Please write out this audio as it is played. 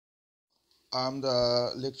I am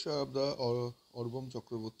the lecturer of the Orbam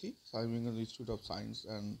Chakraborty, Simon Institute of Science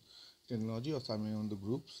and Technology of Simon the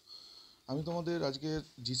Groups. আমি তোমাদের আজকে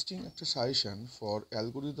জিস্টিং একটা suggestion for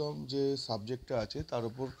algorithm যে সাবজেক্টটা আছে তার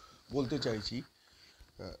উপর বলতে চাইছি।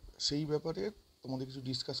 সেই ব্যাপারে তোমাদের কিছু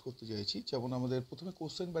ডিসকাস করতে চাইছি। যেমন আমাদের প্রথমে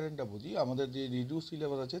কোশ্চেন প্যাটার্নটা বলি। আমাদের যে রিডিউস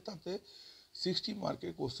সিলেবাস আছে তাতে 60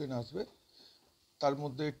 মার্কের কোশ্চেন আসবে, তার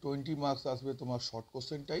মধ্যে 20 মার্কস আসবে তোমার শর্ট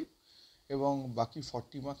কোশ্চেন টাইপ এবং বাকি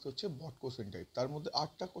 40 মার্কস হচ্ছে বট কোশ্চেন টাইপ। তার মধ্যে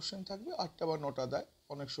 8টা কোশ্চেন থাকবে, 8টা বা 9টা দেয়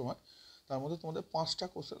অনেক সময়। তার মধ্যে তোমাদের 5টা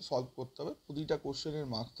কোশ্চেন সলভ করতে হবে, প্রতিটা কোশ্চেনের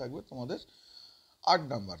মার্কস থাকবে তোমাদের 8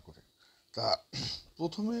 নাম্বার করে। তা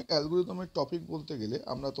প্রথমে অ্যালগোরিদমের টপিক বলতে গেলে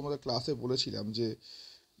আমরা তোমাদের ক্লাসে বলেছিলাম যে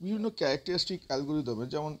বিভিন্ন ক্যারেক্টারিস্টিক অ্যালগোরিদমের,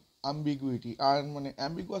 যেমন অ্যাম্বিগুইটি, আর মানে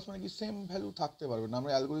অ্যাম্বিগুয়াস মানে কি সেম ভ্যালু থাকতে পারবে না,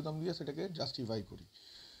 আমরা অ্যালগোরিদম দিয়ে সেটাকে জাস্টিফাই করি।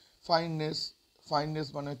 ফাইননেস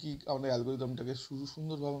মানে কি আমাদের অ্যালগোরিদমটাকে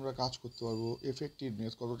সুন্দরভাবে আমরা কাজ করতে পারবো।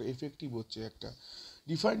 এফেক্টিভনেস, কতটা এফেক্টিভ হচ্ছে একটা।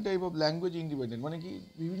 Different type of language independent মানে কি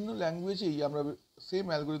বিভিন্ন ল্যাঙ্গুয়েজেই আমরা সেম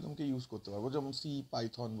অ্যালগোরিদমকে ইউজ করতে পারবো, যেমন সি,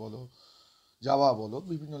 পাইথন বলো, জাভা বলো,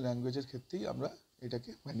 বিভিন্ন ল্যাঙ্গুয়েজের ক্ষেত্রেই আমরা এটাকে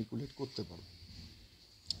ম্যানিপুলেট করতে পারবো।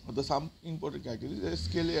 অর্থাৎ সাম ইম্পর্টেন্ট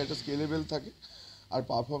ক্যারেক্টারিস্টিক একটা স্কেলেবেল থাকে, আর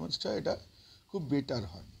পারফরমেন্সটা এটা খুব বেটার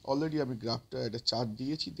হয়। অলরেডি আমি গ্রাফটা একটা চার্ট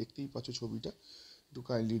দিয়েছি, দেখতেই পাচ্ছ ছবিটা, একটু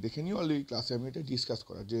কাইন্ডলি দেখে নিও। অলরেডি ক্লাসে আমি এটা ডিসকাস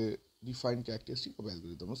করা যে define characteristic of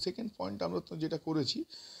algorithm. Second point আমরা তো যেটা করেছি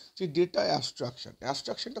যে ডেটা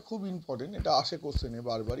অ্যাবস্ট্রাকশনটা খুব ইম্পর্টেন্ট, এটা আসে কোশ্চেনে,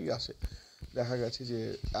 বারবারই আসে। দেখা গেছে যে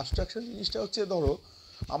অ্যাবস্ট্রাকশন জিনিসটা হচ্ছে, ধরো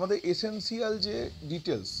আমাদের এসেন্সিয়াল যে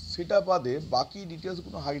ডিটেলস সেটা বাদে বাকি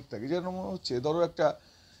ডিটেলসগুলো হাইড থাকে। যেরকম হচ্ছে ধরো একটা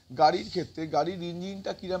গাড়ির ক্ষেত্রে গাড়ির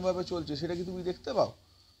ইঞ্জিনটা কীরমভাবে চলছে সেটা কি তুমি দেখতে পাও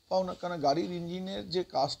না, কারণ গাড়ির ইঞ্জিনের যে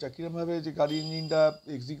কাজটা কীরমভাবে যে গাড়ির ইঞ্জিনটা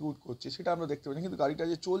এক্সিকিউট করছে সেটা আমরা দেখতে পাই না, কিন্তু গাড়িটা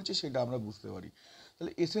যে চলছে সেটা আমরা বুঝতে পারি।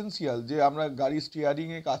 তাহলে এসেন্সিয়াল যে আমরা গাড়ির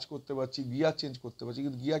স্টিয়ারিংয়ে কাজ করতে পারছি, গিয়ার চেঞ্জ করতে পারছি,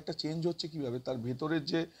 কিন্তু গিয়ারটা চেঞ্জ হচ্ছে কীভাবে, তার ভেতরের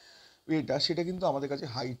যে এটা সেটা কিন্তু আমাদের কাছে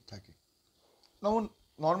হাইড থাকে। যেমন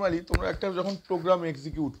নর্মালি তোমরা একটা যখন প্রোগ্রাম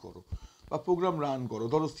এক্সিকিউট করো বা প্রোগ্রাম রান করো,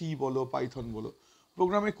 ধরো সি বলো, পাইথন বলো,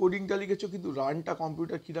 প্রোগ্রামে কোডিংটা লিখেছো, কিন্তু রানটা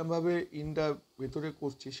কম্পিউটার কীরমভাবে ইনটা ভেতরে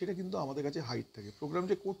করছে সেটা কিন্তু আমাদের কাছে হাইড থাকে। প্রোগ্রাম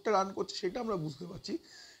যে কোডটা রান করছে সেটা আমরা বুঝতে পারছি,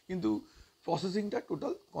 কিন্তু প্রসেসিংটা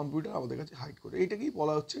টোটাল কম্পিউটার আমাদের কাছে হাইড করে। এইটাকেই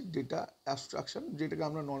বলা হচ্ছে ডেটা অ্যাবস্ট্রাকশন, যেটাকে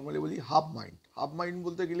আমরা নর্মালি বলি হাফ মাইন্ড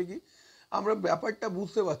বলতে গেলে কি আমরা ব্যাপারটা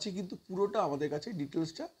বুঝতে পারছি কিন্তু পুরোটা আমাদের কাছে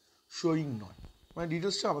ডিটেলসটা শোয়িং নয়, মানে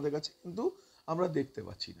ডিটেলসটা আমাদের কাছে কিন্তু আমরা দেখতে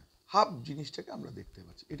পাচ্ছি না, হাফ জিনিসটাকে আমরা দেখতে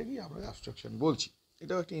পাচ্ছি, এটাকেই আমরা অ্যাবস্ট্রাকশন বলছি।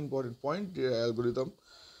 এটাও একটা ইম্পর্টেন্ট পয়েন্ট অ্যালগোরিদম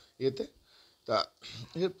এতে। তা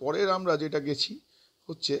এর পরের আমরা যেটা গেছি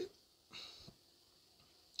হচ্ছে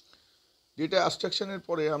ডেটা অ্যাবস্ট্রাকশনের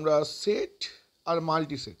পরে আমরা সেট আর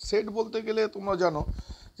মাল্টিসেট। সেট বলতে গেলে তোমরা জানো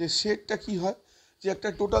যে সেটটা কি হয়, যে একটা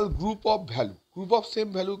টোটাল গ্রুপ অফ সেম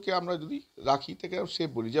ভ্যালুকে আমরা যদি রাখি থেকে সেট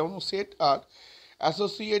বলি। যেমন set R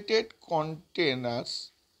associated containers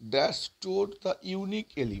that store the unique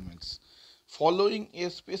elements following a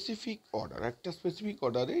specific order. একটা স্পেসিফিক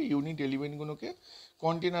অর্ডারে ইউনিক এলিমেন্টগুলোকে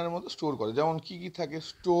কন্টেনারের মধ্যে স্টোর করে। যেমন কী কী থাকে,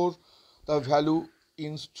 store the value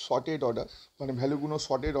in shorted order, মানে ভ্যালুগুলো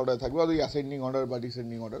শর্টেড অর্ডার থাকবে, আর ওই অ্যাসেন্ডিং অর্ডার বা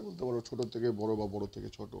ডিসেন্ডিং অর্ডার বলতে পারো, ছোটো থেকে বড়ো বা বড়ো থেকে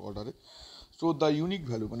ছোটো অর্ডারে। স্টোর দ্য ইউনিক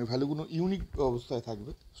ভ্যালু মানে ভ্যালুগুলো ইউনিক অবস্থায়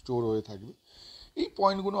থাকবে, স্টোর হয়ে থাকবে। এই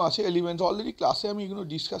পয়েন্টগুলো আছে এলিমেন্টস, অলরেডি ক্লাসে আমি এগুলো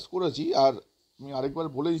ডিসকাস করেছি, আর আমি আরেকবার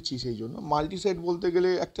বলে দিচ্ছি সেই জন্য। মাল্টিসেট বলতে গেলে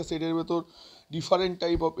একটা সেটের ভেতর ডিফারেন্ট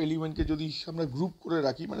টাইপ অফ এলিমেন্টকে যদি আমরা গ্রুপ করে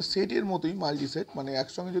রাখি, মানে সেটের মতোই মাল্টিসেট, মানে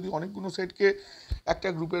একসঙ্গে যদি অনেকগুলো সেটকে একটা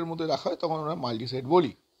গ্রুপের মধ্যে রাখা হয় তখন আমরা মাল্টিসেট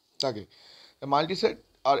বলি তাকে। Multiset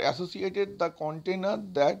R associated the container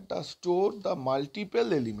that the store the multiple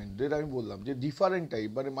element, যেটা আমি বললাম যে ডিফারেন্ট টাইপ,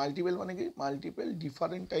 মানে মাল্টিপল মানে কি মাল্টিপল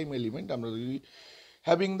ডিফারেন্ট টাইপ এলিমেন্ট আমরা যদি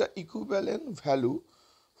having the equivalent value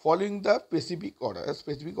following the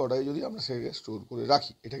specific অর্ডারে যদি আমরা সেটাকে স্টোর করে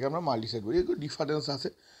রাখি, এটাকে আমরা মাল্টিসেট বলি। এগুলো ডিফারেন্স আছে,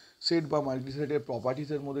 সেট বা মাল্টিসেটের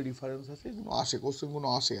প্রপার্টিসের মধ্যে ডিফারেন্স আছে, এগুলো আসে, কোশ্চেনগুলো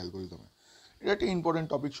আসে অ্যালগোরিদমে। এটা একটা ইম্পর্টেন্ট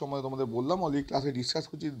টপিক সময় তোমাদের বললাম, অলরেডি ক্লাসে ডিসকাস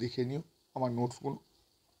করছি, দেখে নিও, আমার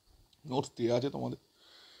নোটস দেওয়া আছে তোমাদের।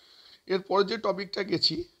 এরপরে যে টপিকটা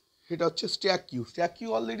গেছি সেটা হচ্ছে স্ট্যাক কিউ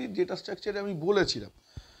অলরেডি ডেটা স্ট্রাকচারে আমি বলেছিলাম।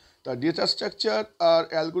 তা ডেটা স্ট্রাকচার আর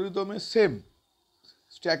অ্যালগোরিদমে সেম।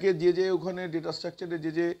 স্ট্যাকে যে ওখানে ডেটা স্ট্রাকচারে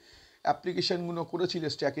যে অ্যাপ্লিকেশানগুলো করেছিলে,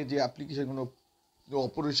 স্ট্যাকে যে অ্যাপ্লিকেশানগুলো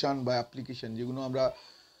অপারেশান বা অ্যাপ্লিকেশান যেগুলো আমরা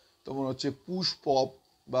তোমার হচ্ছে পুশ পপ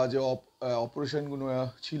বা যে অপারেশানগুলো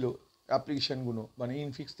ছিল, অ্যাপ্লিকেশানগুলো মানে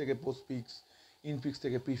ইনফিক্স থেকে পোস্টফিক্স, ইনফিক্স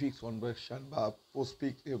থেকে প্রিফিক্স কনভার্সন বা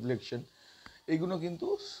পোস্টফিক্স রিফ্লেকশন, এইগুলো কিন্তু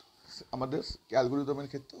আমাদের অ্যালগোরিদমের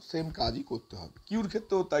ক্ষেত্রেও সেম কাজই করতে হবে। কিউর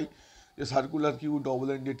ক্ষেত্রেও তাই, যে circular Q, double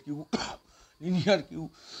ended Q, linear Q.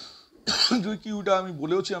 দুই কিউটা আমি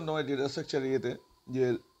বলেওছিলাম তোমার ডেটা স্ট্রাকচার ইয়েতে, যে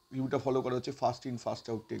ভিউটা ফলো করা হচ্ছে first in first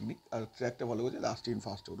out technique, R ট্র্যাকটা follow করছে last in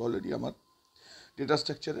first out. Already আমার ডেটা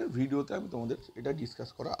স্ট্রাকচারের ভিডিওতে আমি তোমাদের এটা ডিসকাস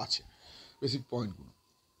করা আছে বেসিক পয়েন্টগুলো।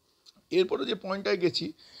 এরপরে যে পয়েন্টটায় গেছি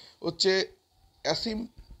হচ্ছে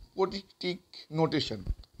অ্যাসিম্পটোটিক নোটেশন।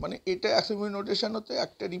 মানে এটা অ্যাসিম্পটোটিক নোটেশন হতে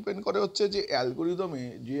একটা ডিপেন্ড করে হচ্ছে যে অ্যালগোরিদমে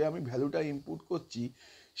যে আমি ভ্যালুটা ইনপুট করছি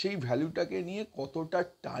সেই ভ্যালুটাকে নিয়ে কতটা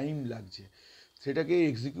টাইম লাগছে, সেটাকে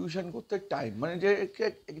এক্সিকিউশন করতে টাইম, মানে যে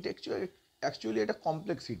অ্যাকচুয়ালি এটা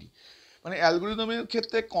কমপ্লেক্সিটি। মানে অ্যালগোরিদমের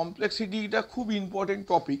ক্ষেত্রে কমপ্লেক্সিটিটা খুব ইম্পর্টেন্ট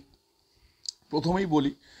টপিক। প্রথমেই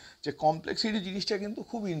বলি যে কমপ্লেক্সিটি জিনিসটা কিন্তু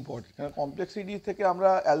খুব ইম্পর্টেন্ট, কারণ কমপ্লেক্সিটি থেকে আমরা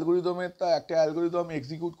অ্যালগোরিদমের একটা অ্যালগোরিদম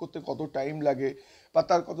এক্সিকিউট করতে কত টাইম লাগে বা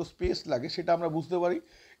তার কত স্পেস লাগে সেটা আমরা বুঝতে পারি,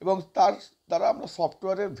 এবং তার দ্বারা আমরা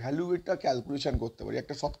সফটওয়্যারের ভ্যালুটা ক্যালকুলেশন করতে পারি,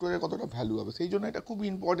 একটা সফটওয়্যারের কতটা ভ্যালু হবে। সেই জন্য এটা খুব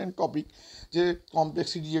ইম্পর্টেন্ট টপিক, যে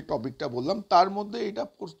কমপ্লেক্সিটি যে টপিকটা বললাম তার মধ্যে এটা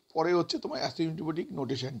পরে হচ্ছে তোমার অ্যাসিম্পটোটিক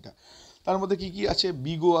নোটেশনটা। তার মধ্যে কী কী আছে,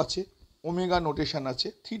 বিগো আছে, ওমেগা নোটেশন আছে,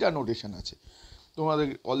 থিটা নোটেশন আছে। তোমাদের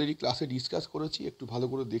অলরেডি ক্লাসে ডিসকাস করেছি, একটু ভালো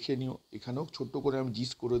করে দেখে নিও। এখানেও ছোট্ট করে আমি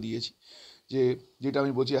জিস্ট করে দিয়েছি যে যেটা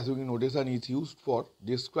আমি বলছি asymptotic notation is used for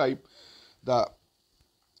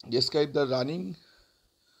describe the running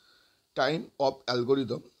time of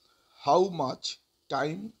algorithm, how much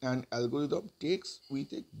time and algorithm text with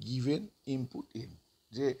a given input in.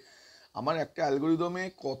 যে আমার একটা অ্যালগোরিদমে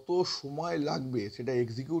কত সময় লাগবে সেটা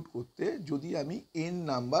এক্সিকিউট করতে যদি আমি এন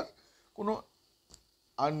নাম্বার কোনো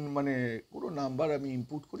মানে কোনো নাম্বার আমি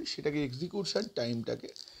ইনপুট করি, সেটাকে এক্সিকিউশন টাইমটাকে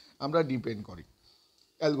আমরা ডিপেন্ড করি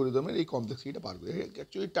অ্যালগোরিদমের এই কমপ্লেক্সিটিটা বার করে।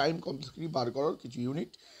 অ্যাকচুয়ালি টাইম কমপ্লেক্সিটি বার করার কিছু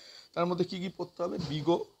ইউনিট, তার মধ্যে কী কী পড়তে হবে,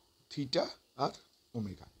 বিগো, থিটা আর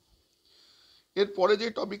ওমেগা। এরপরে যে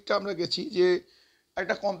টপিকটা আমরা গেছি যে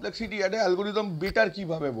একটা কমপ্লেক্সিটি একটা অ্যালগোরিদম বেটার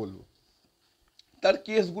কীভাবে বলবো, তার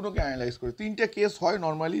কেসগুলোকে অ্যানালাইজ করে। তিনটে কেস হয়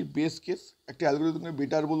নর্মালি, বেস কেস, একটা অ্যালগোরিদমকে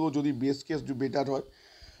বেটার বলবো যদি বেস কেস বেটার হয়,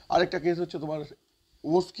 আরেকটা কেস হচ্ছে তোমার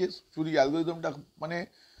ওয়ার্স্ট কেস, যদি অ্যালগোরিদমটা মানে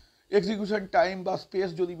এক্সিকিউশন টাইম বা স্পেস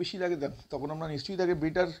যদি বেশি লাগে দেন তখন আমরা নিশ্চয়ই তাকে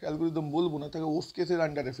বেটার অ্যালগোরিদম বলবো না, তাকে ওয়ার্স্ট কেসের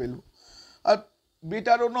আন্ডারে ফেলবো। আর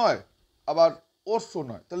বেটারও নয় আবার ওয়ার্স্টও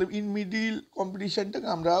নয়, তাহলে ইন মিডিল কম্পিটিশনটাকে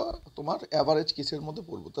আমরা তোমার অ্যাভারেজ কেসের মধ্যে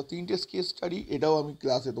পড়বো। তা তিনটে কেস স্টাডি, এটাও আমি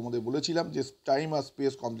ক্লাসে তোমাদের বলেছিলাম যে টাইম আর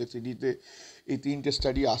স্পেস কমপ্লেক্সিটিতে এই তিনটে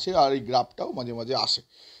স্টাডি আসে, আর এই গ্রাফটাও মাঝে মাঝে আসে,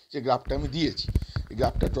 যে গ্রাফটা আমি দিয়েছি, এই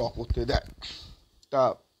গ্রাফটা ড্র করতে দেয়, তা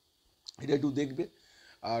এটা একটু দেখবে।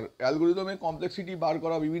 আর অ্যালগোরিদমের কমপ্লেক্সিটি বার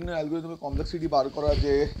করা, বিভিন্ন অ্যালগোরিদমের কমপ্লেক্সিটি বার করা,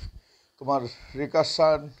 যে তোমার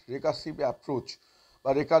রেকার্সিভ অ্যাপ্রোচ বা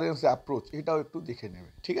রেকারেন্স অ্যাপ্রোচ, এটাও একটু দেখে নেবে,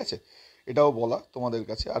 ঠিক আছে? এটাও বলা তোমাদের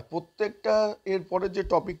কাছে। আর প্রত্যেকটা এরপরের যে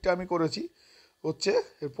টপিকটা আমি করেছি হচ্ছে,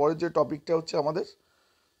 এরপরের যে টপিকটা হচ্ছে আমাদের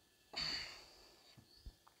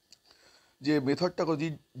যে মেথডটা করছি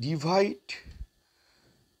divide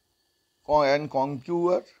and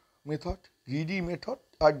কনকিউয়ার method, greedy method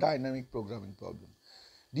R dynamic programming problem.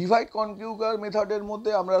 Divide কনকিউয়ার মেথডের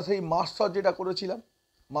মধ্যে আমরা সেই মার্জ সর্ট যেটা করেছিলাম,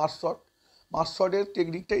 মার্জ সর্টের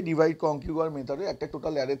টেকনিকটাই ডিভাইড কনকিউয়ার মেথডে। একটা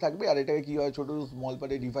টোটাল অ্যারে থাকবে আর এটাকে কী হয় ছোটো স্মল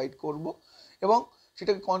পার্টে ডিভাইড করব এবং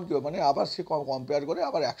সেটাকে কনকিউয়ার মানে আবার সে কম্পেয়ার করে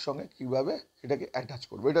আবার একসঙ্গে কীভাবে সেটাকে অ্যাটাচ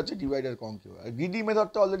করবো, এটা হচ্ছে ডিভাইড আর কনকিউয়ার। গ্রিডি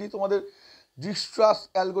মেথডটা অলরেডি তোমাদের ডিস্ট্রাস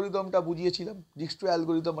অ্যালগোরিদমটা বুঝিয়েছিলাম। ডিস্ট্রা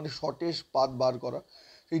অ্যালগোরিদম মানে শর্টেস্ট পাথ বার করা,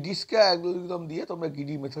 সেই ডিস্ট্রা অ্যালগোরিদম দিয়ে তোমরা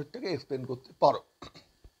গ্রিডি মেথডটাকে এক্সপ্লেন করতে পারো।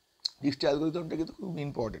 ডিস্ট্রা অ্যালগোরিদমটা কিন্তু খুব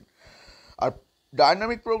ইম্পর্টেন্ট। আর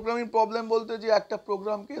ডাইনামিক প্রোগ্রামিং প্রবলেম বলতে যে একটা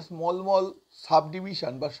প্রোগ্রামকে স্মল সাব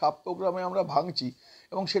ডিভিশন বা সাব প্রোগ্রামে আমরা ভাঙছি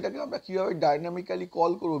এবং সেটাকে আমরা কীভাবে ডাইনামিক্যালি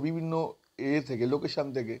কল করবো বিভিন্ন থেকে লোকেশান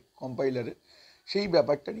থেকে কম্পাইলারে, সেই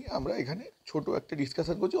ব্যাপারটা নিয়ে আমরা এখানে ছোট একটা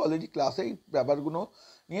ডিসকাশন করছি। অলরেডি ক্লাসে এই ব্যাপারগুলো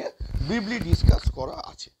নিয়ে ব্রিফলি ডিসকাস করা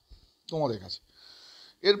আছে তোমাদের কাছে।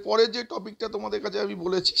 এরপরে যে টপিকটা তোমাদের কাছে আমি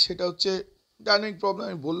বলেছি সেটা হচ্ছে ডাইনামিক প্রবলেম।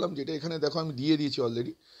 আমি বললাম যেটা এখানে দেখো আমি দিয়ে দিয়েছি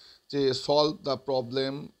অলরেডি, যে solve the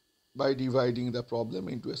problem by dividing the problem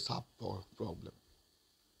into a sub problem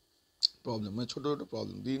মানে ছোটো ছোটো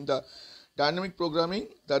problem. in the dynamic programming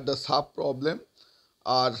that the sub problem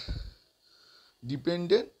are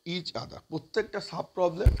dependent each other, প্রত্যেকটা সাব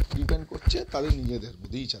প্রবলেম ডিপেন্ড করছে তাদের নিজেদের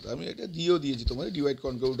মধ্যে each other। আমি এটা দিয়েও দিয়েছি তোমাদের ডিভাইড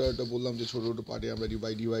কনকিউয়ার, এটা বললাম যে ছোটো ছোটো পার্টে আমরা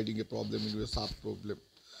dividing A problem into a sub problem.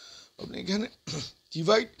 এখানে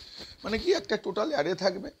ডিভাইড মানে কি একটা টোটাল অ্যারে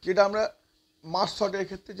থাকবে, যেটা আমরা মার্জ সর্টের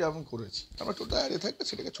ক্ষেত্রে যেমন করেছি, আমরা টোটাল অ্যারে থাকবে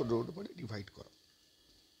সেটাকে ছোটো ছোটো করে ডিভাইড করা।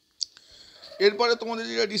 এরপরে তোমাদের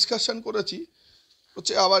যেটা ডিসকাশন করেছি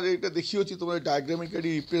হচ্ছে আবার এটা দেখিয়েছি তোমাদের ডায়াগ্রামিক্যালি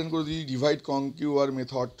রিপ্রেজেন্ট করে দিয়েছি ডিভাইড কনকিউয়ার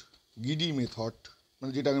মেথড, গ্রিডি মেথড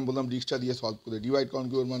মানে যেটা আমি বললাম ডিস্কটা দিয়ে সলভ করতে, ডিভাইড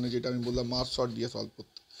কনকিউয়ার মানে যেটা আমি বললাম মার্জ সর্ট দিয়ে সলভ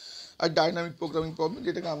করতে, আর ডাইনামিক প্রোগ্রামিং প্রবলেম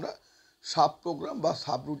যেটাকে আমরা সাব প্রোগ্রাম বা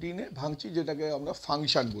সাব রুটিনে ভাঙছি, যেটাকে আমরা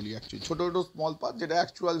ফাংশান বলি। অ্যাকচুয়ালি ছোটো ছোটো স্মল পার্ট যেটা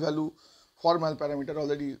actual value formal parameter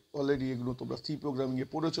already এগুলো তোমরা সি প্রোগ্রামিংয়ে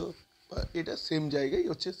পড়েছো, এটা সেম জায়গায়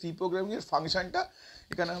হচ্ছে সি প্রোগ্রামিংয়ের ফাংশনটা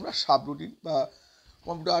এখানে আমরা সাব রুটিন বা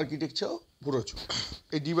কম্পিউটার আর্কিটেকচারও পড়েছো,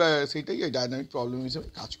 সেইটাই এই ডায়নামিক প্রবলেম হিসেবে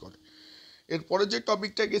কাজ করে। এরপরে যে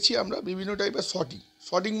টপিকটা গেছি আমরা বিভিন্ন টাইপের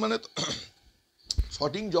শর্টিং মানে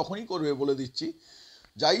শর্টিং যখনই করবে বলে দিচ্ছি,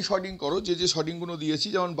 যাই শর্টিং করো, যে শর্টিংগুলো দিয়েছি,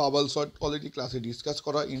 যেমন বাবল শর্ট অলরেডি ক্লাসে ডিসকাস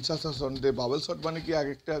করা, ইনসার্শন বাবল শর্ট মানে কি এক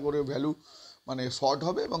একটা করে ভ্যালু মানে শর্ট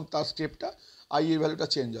হবে এবং তার স্টেপটা আই এর ভ্যালুটা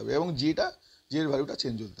চেঞ্জ হবে এবং জের ভ্যালুটা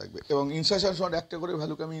চেঞ্জ হতে থাকবে। এবং ইনসার্শন শর্ট একটা করে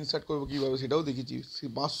ভ্যালুকে আমি ইনসার্ট করবো কীভাবে সেটাও দেখেছি।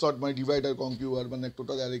 মাস শর্ট মানে ডিভাইডার কনকিউবার মানে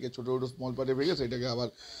টোটাল অ্যারেকে ছোটো ছোটো স্মল পার্টে ভেঙে সেটাকে আবার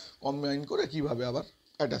কম্বাইন করে কীভাবে আবার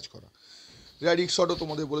অ্যাটাচ করা। র্যাডিক শর্টও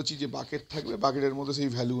তোমাদের বলেছি যে বাকেট থাকবে, বাকেটের মধ্যে সেই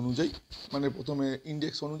ভ্যালু অনুযায়ী মানে প্রথমে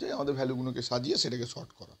ইন্ডেক্স অনুযায়ী আমাদের ভ্যালুগুলোকে সাজিয়ে সেটাকে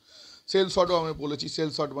শর্ট করা। সেল শর্টও আমি বলেছি, সেল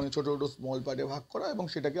শর্ট মানে ছোটো ছোটো স্মল পার্টে ভাগ করা এবং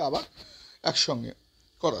সেটাকে আবার একসঙ্গে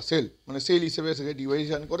করা। সেল মানে সেল হিসেবে সেটাকে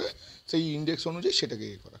ডিভাইশন করে সেই ইন্ডেক্স অনুযায়ী সেটাকে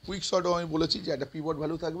করা। কুইক শর্টও আমি বলেছি যে একটা পিভট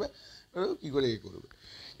ভ্যালু থাকবে, কী করে করবে।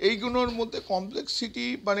 এইগুলোর মধ্যে কমপ্লেক্সিটি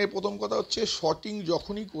মানে প্রথম কথা হচ্ছে শর্টিং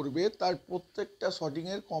যখনই করবে তার প্রত্যেকটা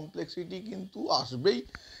শর্টিংয়ের কমপ্লেক্সিটি কিন্তু আসবেই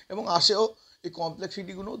এবং আসেও। এই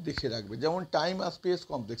কমপ্লেক্সিটিগুলো দেখে রাখবে, যেমন টাইম আর space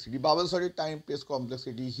complexity, bubble শর্টের time space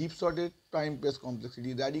complexity, heap শর্টের time space complexity,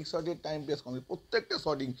 র্যাডিক শর্টের time space complexity, প্রত্যেকটা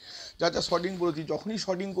শর্টিং যা শর্টিং বলেছি যখনই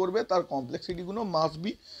শর্টিং করবে তার কমপ্লেক্সিটিগুলো মাস্ট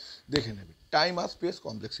বি দেখে নেবে, টাইম আর স্পেস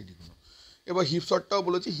কমপ্লেক্সিটিগুলো। এবার হিপ শর্টটাও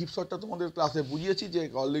বলেছি, হিপ শর্টটা তোমাদের ক্লাসে বুঝিয়েছি যে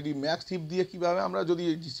অলরেডি ম্যাক্স হিপ দিয়ে কীভাবে আমরা যদি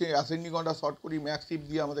অ্যাসেন্ডিং অর্ডার শর্ট করি ম্যাক্স হিপ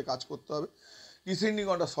দিয়ে আমাদের কাজ করতে হবে, ডিসেন্ডিং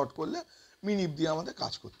অর্ডার শর্ট করলে মিনিপ দিয়ে আমাদের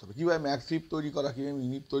কাজ করতে হবে। কীভাবে ম্যাক্স হিপ তৈরি করা, কীভাবে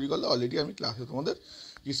মিনিপ তৈরি করলে অলরেডি আমি ক্লাসে তোমাদের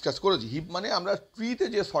ডিসকাস করেছি। হিপ মানে আমরা ট্রিতে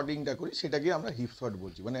যে শর্টিংটা করি সেটাকে আমরা হিপ শর্ট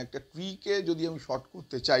বলছি। মানে একটা ট্রিকে যদি আমি শর্ট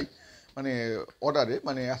করতে চাই মানে অর্ডারে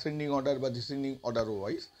মানে অ্যাসেন্ডিং অর্ডার বা ডিসেন্ডিং অর্ডার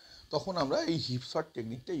ওয়াইজ, তখন আমরা এই হিপ শর্ট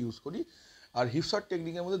টেকনিকটা ইউজ করি। আর হিপ শর্ট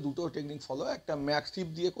টেকনিকের মধ্যে দুটো টেকনিক ফলো, একটা ম্যাক্স হিপ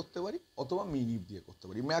দিয়ে করতে পারি অথবা মিনিপ দিয়ে করতে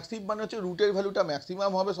পারি। ম্যাক্স হিপ মানে হচ্ছে রুটের ভ্যালুটা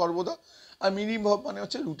ম্যাক্সিমাম হবে সর্বদা, আর মিনিমাম মানে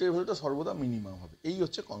হচ্ছে রুটের ভ্যালুটা সর্বদা মিনিমাম হবে। এই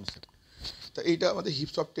হচ্ছে কনসেপ্ট। তা এইটা আমাদের হিপ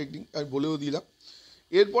শর্ট টেকনিক আমি বলেও দিলাম।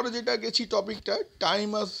 এরপরে যেটা গেছি টপিকটা টাইম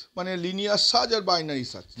আস মানে লিনিয়ার সার্চ আর বাইনারি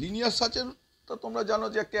সার্চ। লিনিয়ার সার্চের তো তোমরা জানো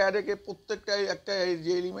যে একটা অ্যারেকে প্রত্যেকটাই একটা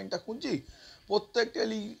যে এলিমেন্টটা খুঁজছি প্রত্যেকটা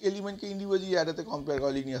এলিমেন্টকে ইন্ডিভিজুয়ালি অ্যারেতে কম্পেয়ার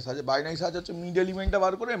করা লিনিয়ার সার্চ। বাইনারি সার্চ হচ্ছে মিড এলিমেন্টটা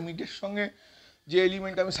বার করে মিডের সঙ্গে যে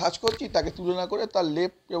এলিমেন্ট আমি সার্চ করছি তাকে তুলনা করে তার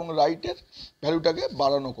লেফট এবং রাইটের ভ্যালুটাকে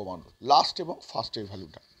বাড়ানো কমানো, লাস্ট এবং ফার্স্টের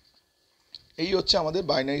ভ্যালুটা। এই হচ্ছে আমাদের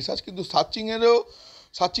বাইনারি সার্চ। কিন্তু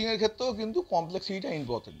সার্চিংয়ের ক্ষেত্রেও কিন্তু কমপ্লেক্সিটিটা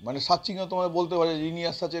ইম্পর্টেন্ট। মানে সার্চিংয়েও তোমরা বলতে পারে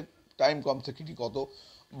লিনিয়ার সার্চের টাইম কমপ্লেক্সিটি কত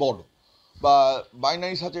বড় বা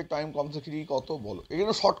বাইনারি সার্চের টাইম কমপ্লেক্সিটি কত বলো,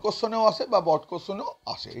 এগুলো শর্ট কোশ্চনেও আসে বা বড কোশ্চনেও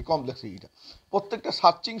আসে। এই কমপ্লেক্সিটিটা প্রত্যেকটা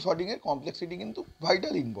শর্টিংয়ের কমপ্লেক্সিটি কিন্তু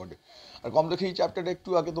ভাইটাল ইম্পর্টেন্ট। আর কমপ্লেক্সিটি চ্যাপ্টারটা একটু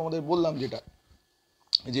আগে তোমাদের বললাম যেটা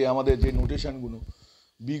যে আমাদের যে নোটেশনগুলো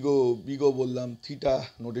বিগো বললাম, থিটা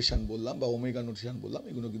নোটেশন বললাম বা ওমেগা নোটেশন বললাম,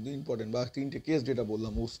 এগুলো কিন্তু ইম্পর্টেন্ট। বা তিনটে কেস যেটা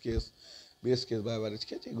বললাম ওস কেস, বেস কেস বা অ্যাভারেজ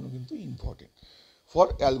কেস, এগুলো কিন্তু ইম্পর্টেন্ট ফর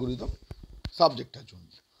অ্যালগোরিদম সাবজেক্টটার জন্য।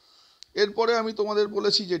 এরপরে আমি তোমাদের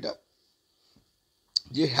বলেছি যেটা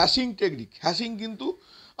যে হ্যাশিং টেকনিক। হ্যাশিং কিন্তু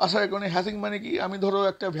আসার কারণে হ্যাশিং মানে কি, আমি ধরো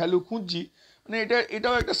একটা ভ্যালু খুঁজছি মানে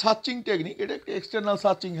এটাও একটা সার্চিং টেকনিক, এটা একটা এক্সটার্নাল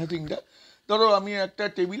সার্চিং। হ্যাশিংটা ধরো আমি একটা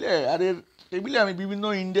টেবিলে আমি বিভিন্ন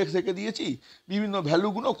ইন্ডেক্স রেখে দিয়েছি, বিভিন্ন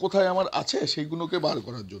ভ্যালুগুলো কোথায় আমার আছে সেইগুলোকে বার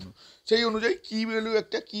করার জন্য। সেই অনুযায়ী কি ভ্যালু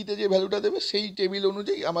একটা কিতে যে ভ্যালুটা দেবে সেই টেবিল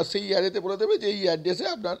অনুযায়ী আমার সেই অ্যারেতে বলে দেবে যে এই অ্যাড্রেসে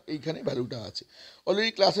আপনার এইখানে ভ্যালুটা আছে।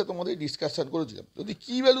 অলরেডি ক্লাসে তোমাদের ডিসকাশন করেছিলাম। যদি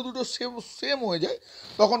কি ভ্যালু দুটো সেম হয়ে যায়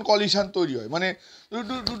তখন কলিশন তৈরি হয়। মানে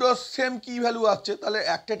দুটো সেম কি ভ্যালু আসছে, তাহলে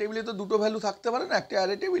একটা টেবিলে তো দুটো ভ্যালু থাকতে পারে না একটা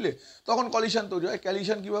অ্যারে টেবিলে, তখন কলিশন তৈরি হয়।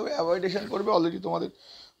 কলিশন কীভাবে অ্যাভয়েডেশন করবে অলরেডি তোমাদের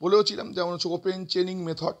বলেওছিলাম, যেমন হচ্ছে open chaining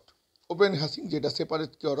method, open hashing যেটা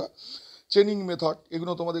সেপারেট করা, চেনিং মেথড,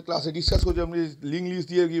 এগুলো তোমাদের ক্লাসে ডিসকাস করছি। আমি লিঙ্ক লিস্ট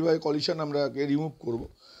দিয়ে কীভাবে কলিশন আমরা রিমুভ করবো,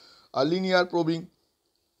 আর linear probing,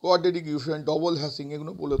 quadratic diffusion, double hashing,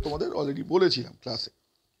 এগুলো তোমাদের অলরেডি বলেছিলাম ক্লাসে।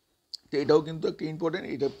 তো এটাও কিন্তু একটা ইম্পর্টেন্ট।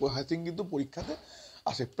 এটা হ্যাশিং কিন্তু পরীক্ষাতে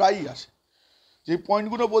আসে, প্রায়ই আসে। যে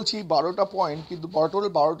পয়েন্টগুলো বলছি 12টা পয়েন্ট, কিন্তু টোটাল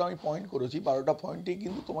 12টা আমি পয়েন্ট করেছি, 12টা পয়েন্টই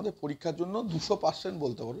কিন্তু তোমাদের পরীক্ষার জন্য 200%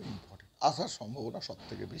 বলতে পারো ইম্পর্টেন্ট, আসার সম্ভাবনা সব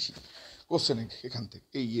থেকে বেশি কোশ্চেন এখান থেকে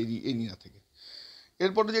এই এরিয়া থেকে।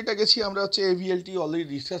 এরপরে যেটা গেছি আমরা হচ্ছে এভিএলটি অলরেডি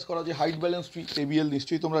ডিসকাস করা, যে হাইট ব্যালেন্স ট্রি। এভিএল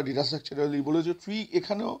নিশ্চয়ই তোমরা ডেটা স্ট্রাকচারালি বলেছো, ট্রি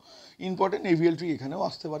এখানেও ইম্পর্টেন্ট, এভিএল ট্রি এখানেও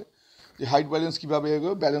আসতে পারে। যে হাইট ব্যালেন্স কীভাবে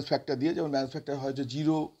এগোবে ব্যালেন্স ফ্যাক্টর দিয়ে, যেমন ব্যালেন্স ফ্যাক্টর হয়েছে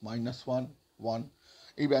 0, -1, 1,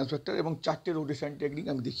 এই ব্যালেন্স ফ্যাক্টর। এবং 4টে রোটেশন টেকনিক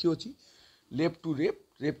আমি দেখিয়েছি, left to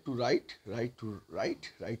left to right, right two right,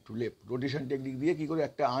 right to left. Rotation technique দিয়ে কী করে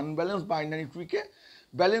একটা unbalance binary ট্রিকে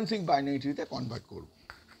balancing binary ট্রিতে convert করব।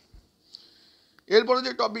 এরপরে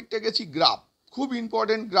যে টপিকটা গেছি গ্রাফ। খুব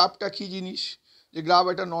ইম্পর্টেন্ট গ্রাফটা কী জিনিস, যে গ্রাফ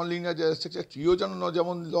একটা non linear data structure, trio যেন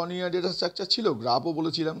যেমন নন লিনিয়ার ডেটা স্ট্রাকচার ছিল, গ্রাফও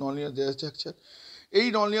বলেছিলাম নন লিনিয়ার ডেটা স্ট্রাকচার। এই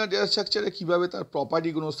নন লিনিয়ার ডেটা স্ট্রাকচারে কীভাবে তার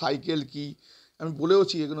প্রপার্টিগুলো, সাইকেল কী, আমি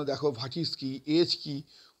বলেওছি এগুলো দেখো, ভার্টিস কী, এজ কী,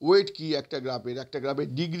 ওয়েট কী, একটা গ্রাফের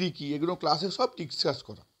ডিগ্রি কী, এগুলো ক্লাসে সব ডিসকাস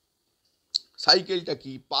করা। সাইকেলটা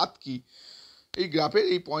কী, পাথ কী, এই গ্রাফের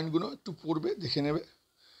এই পয়েন্টগুলো একটু পড়বে, দেখে নেবে।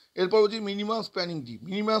 এরপর হচ্ছে মিনিমাম স্প্যানিংটি।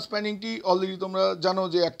 মিনিমাম স্প্যানিংটি অলরেডি তোমরা জানো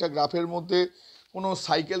যে একটা গ্রাফের মধ্যে কোনো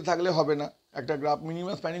সাইকেল থাকলে হবে না। একটা গ্রাফ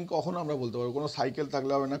মিনিমাম স্প্যানিং কখন আমরা বলতে পারবো, কোনো সাইকেল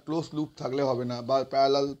থাকলে হবে না, ক্লোজ লুপ থাকলে হবে না, বা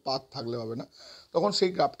প্যারালাল পাথ থাকলে হবে না, তখন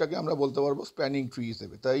সেই গ্রাফটাকে আমরা বলতে পারবো স্প্যানিং ট্রি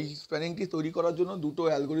হিসেবে। তাই এই স্প্যানিং ট্রি তৈরি করার জন্য দুটো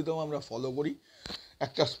অ্যালগোরিদম আমরা ফলো করি।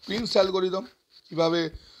 একটা স্প্রিন্স অ্যালগোরিদম, কীভাবে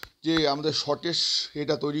যে আমাদের শর্টেস্ট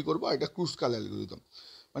এটা তৈরি করবো, আর একটা ক্রুসকাল অ্যালগোরিদম,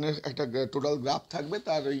 মানে একটা টোটাল গ্রাফ থাকবে,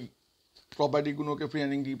 তার ওই প্রপার্টিগুলোকে,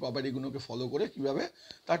 প্ল্যানিং ডি প্রপার্টিগুলোকে ফলো করে কীভাবে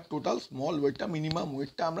তার টোটাল স্মল ওয়েটটা, মিনিমাম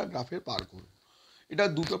ওয়েটটা আমরা গ্রাফের পার করব। এটা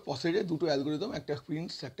দুটো প্রসেসে, দুটো অ্যালগোরিদম, একটা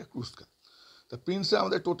প্রিন্স, একটা ক্রুসকাল। তা প্রিন্সে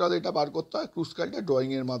আমাদের টোটাল এটা বার করতে হয়, ক্রুসকালটা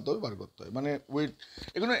ড্রয়িংয়ের মাধ্যমে বার করতে হয়, মানে ওয়েট।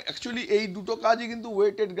 এগুলো অ্যাকচুয়ালি এই দুটো কাজই কিন্তু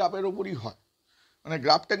ওয়েটেড গ্রাফের ওপরই হয়, মানে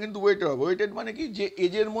গ্রাফটা কিন্তু ওয়েটেড হবে। ওয়েটেড মানে কি, যে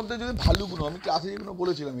এজের মধ্যে যদি ভ্যালুগুলো, আমি ক্লাসে যেগুলো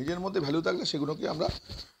বলেছিলাম, এজের মধ্যে ভ্যালু থাকলে সেগুলোকে আমরা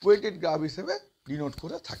ওয়েটেড গ্রাফ হিসেবে ডিনোট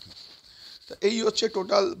করে থাকি। তা এই হচ্ছে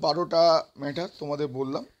টোটাল 12টা ম্যাটার তোমাদের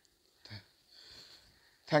বললাম।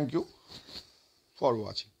 Thank you for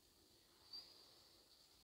watching.